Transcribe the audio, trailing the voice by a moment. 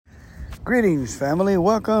Greetings, family.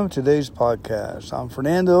 Welcome to today's podcast. I'm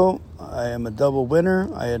Fernando. I am a double winner.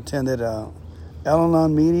 I attended a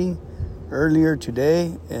Al-Anón meeting earlier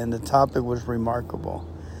today, and the topic was remarkable.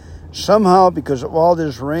 Somehow, because of all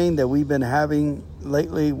this rain that we've been having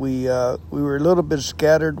lately, we were a little bit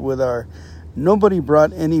scattered with our... Nobody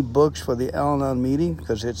brought any books for the Al-Anón meeting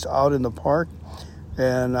because it's out in the park,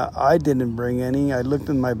 and I didn't bring any. I looked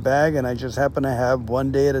in my bag, and I just happened to have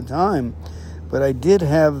one day at a time. But I did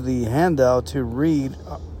have the handout to read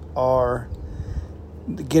our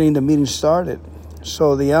getting the meeting started.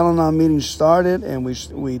 So the Al-Anón meeting started, and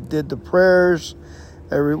we did the prayers.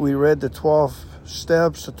 We read the 12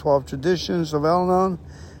 steps, the 12 traditions of Al-Anón.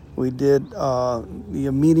 We did the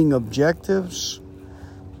meeting objectives,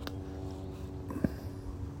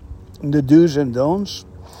 the do's and don'ts,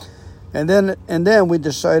 and then we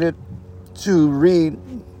decided to read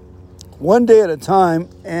one day at a time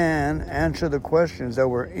and answer the questions that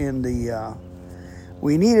were in the...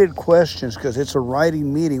 we needed questions because it's a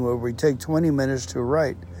writing meeting where we take 20 minutes to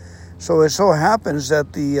write. So it so happens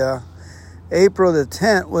that the April the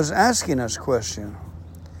 10th was asking us questions.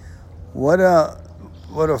 What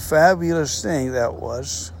a fabulous thing that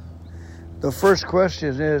was. The first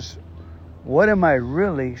question is, what am I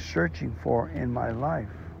really searching for in my life?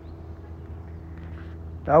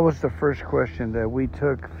 That was the first question that we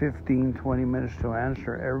took 15, 20 minutes to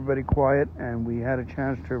answer. Everybody quiet, and we had a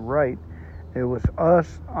chance to write. It was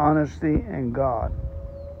us, honesty, and God.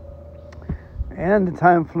 And the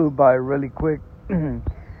time flew by really quick.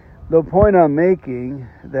 The point I'm making,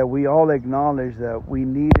 that we all acknowledge that we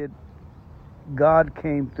needed, God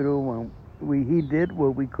came through when He did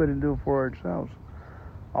what we couldn't do for ourselves.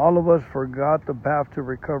 All of us forgot the Path to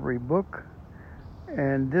Recovery book.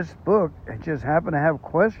 And this book just happened to have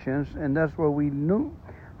questions, and that's what we knew.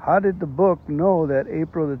 How did the book know that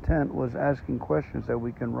April the 10th was asking questions that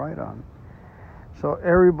we can write on? So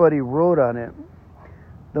everybody wrote on it.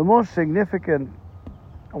 The most significant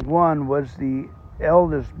one was the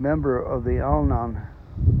eldest member of the Al-Anón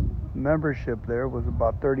membership there, was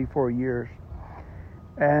about 34 years.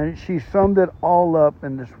 And she summed it all up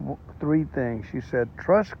in this three things. She said,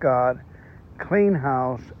 trust God, clean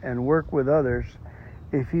house, and work with others.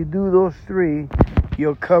 If you do those three,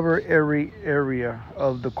 you'll cover every area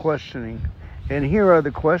of the questioning. And here are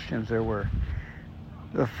the questions there were.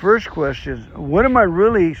 The first question is, what am I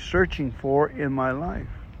really searching for in my life?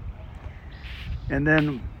 And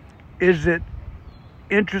then, is it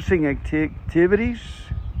interesting activities?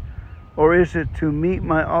 Or is it to meet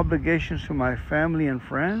my obligations to my family and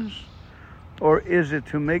friends? Or is it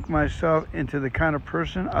to make myself into the kind of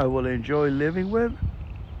person I will enjoy living with?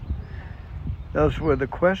 Those were the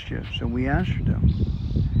questions, and we answered them.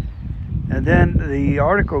 And then the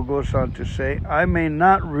article goes on to say, I may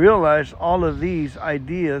not realize all of these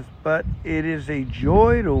ideas, but it is a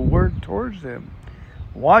joy to work towards them,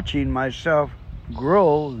 watching myself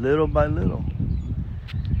grow little by little.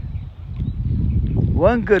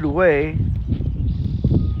 One good way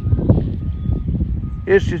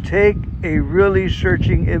is to take a really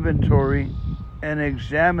searching inventory and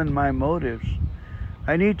examine my motives.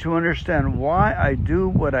 I need to understand why I do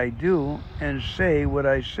what I do and say what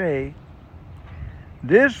I say.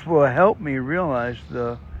 This will help me realize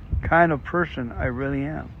the kind of person I really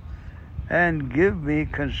am and give me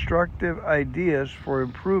constructive ideas for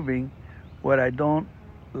improving what I don't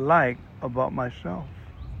like about myself.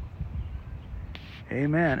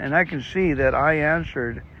 Amen. And I can see that I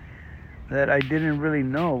answered that I didn't really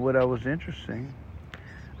know what I was interested in.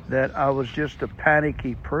 That I was just a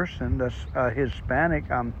panicky person. That's Hispanic.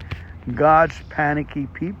 I'm God's panicky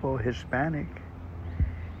people, Hispanic.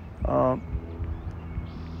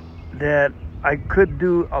 That I could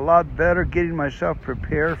do a lot better getting myself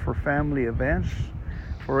prepared for family events.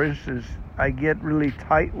 For instance, I get really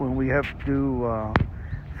tight when we have to do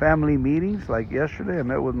family meetings. Like yesterday, I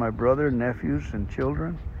met with my brother, nephews, and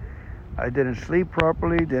children. I didn't sleep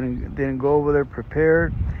properly, didn't go over there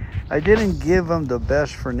prepared. I didn't give them the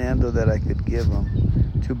best Fernando that I could give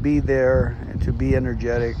them, to be there and to be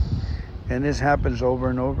energetic. And this happens over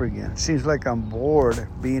and over again. It seems like I'm bored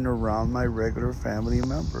being around my regular family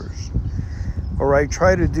members. Or I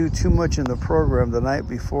try to do too much in the program the night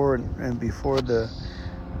before and before the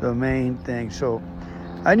main thing. So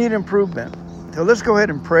I need improvement. So let's go ahead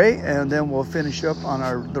and pray, and then we'll finish up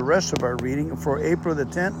on the rest of our reading for April the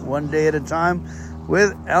 10th, one day at a time,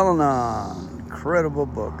 with Al-Anón. Incredible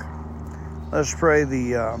book. Let's pray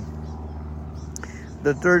the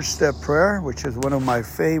third step prayer, which is one of my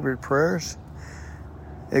favorite prayers.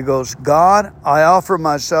 It goes, God, I offer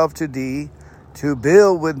myself to thee, to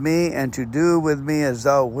build with me and to do with me as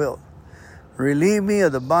thou wilt. Relieve me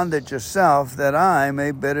of the bondage of self, that I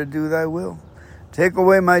may better do thy will. Take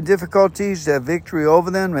away my difficulties, that victory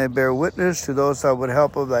over them may bear witness to those that would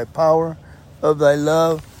help of thy power, of thy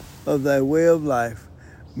love, of thy way of life.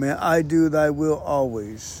 May I do thy will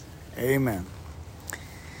always. Amen.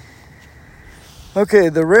 Okay,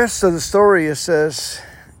 the rest of the story, it says,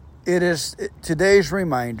 it is today's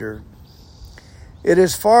reminder. It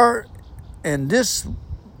is far, and this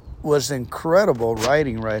was incredible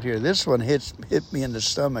writing right here. This one hit me in the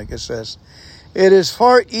stomach. It says, it is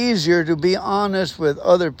far easier to be honest with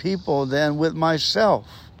other people than with myself.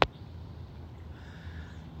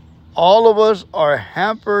 All of us are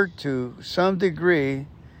hampered to some degree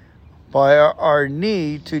by our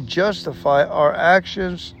need to justify our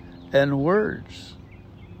actions and words.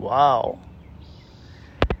 Wow.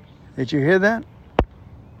 Did you hear that?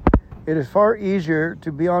 It is far easier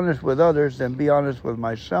to be honest with others than be honest with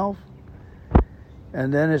myself.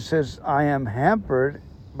 And then it says, I am hampered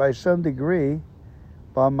by some degree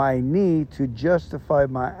by my need to justify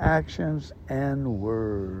my actions and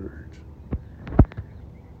words.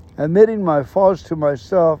 Admitting my faults to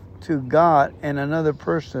myself, to God, and another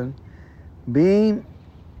person, being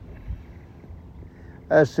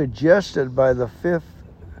as suggested by the 5th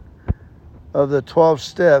of the 12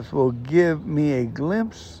 steps, will give me a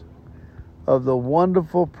glimpse of the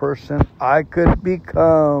wonderful person I could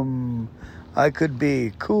become. I could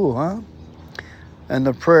be. Cool, huh? And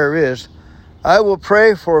the prayer is, I will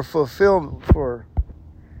pray for fulfillment for,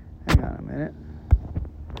 hang on a minute.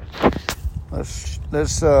 Let's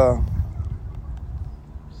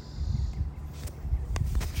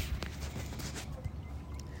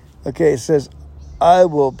okay, it says, I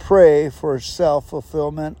will pray for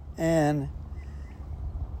self-fulfillment and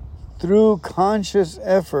through conscious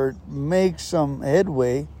effort make some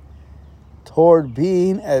headway toward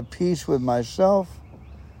being at peace with myself,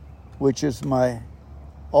 which is my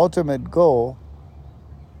ultimate goal,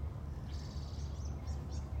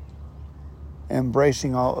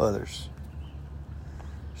 embracing all others.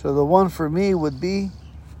 So the one for me would be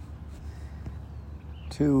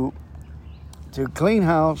to clean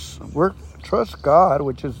house, work, trust God,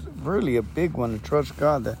 which is really a big one, to trust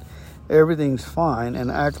God that everything's fine and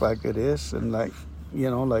act like it is, and like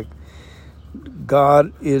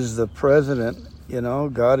God is the president,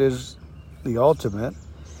 God is the ultimate.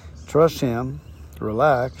 Trust Him,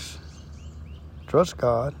 relax, trust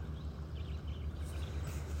God.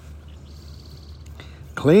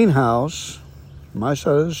 Clean house, my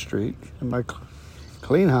side of the street, in my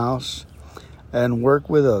clean house, and work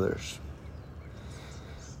with others.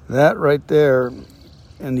 That right there,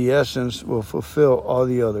 in the essence, will fulfill all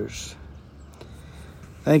the others.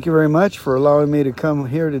 Thank you very much for allowing me to come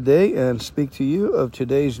here today and speak to you of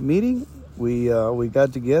today's meeting. We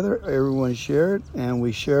got together, everyone shared, and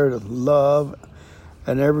we shared love,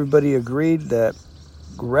 and everybody agreed that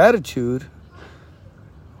gratitude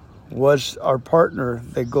was our partner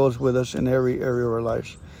that goes with us in every area of our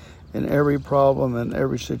lives, in every problem and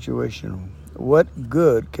every situation. What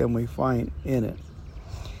good can we find in it?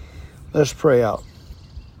 Let's pray out.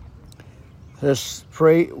 Let's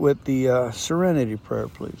pray with the serenity prayer,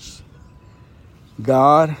 please.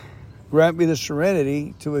 God, grant me the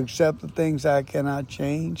serenity to accept the things I cannot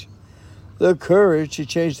change, the courage to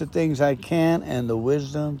change the things I can, and the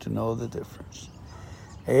wisdom to know the difference.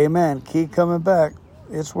 Amen. Keep coming back.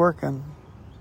 It's working.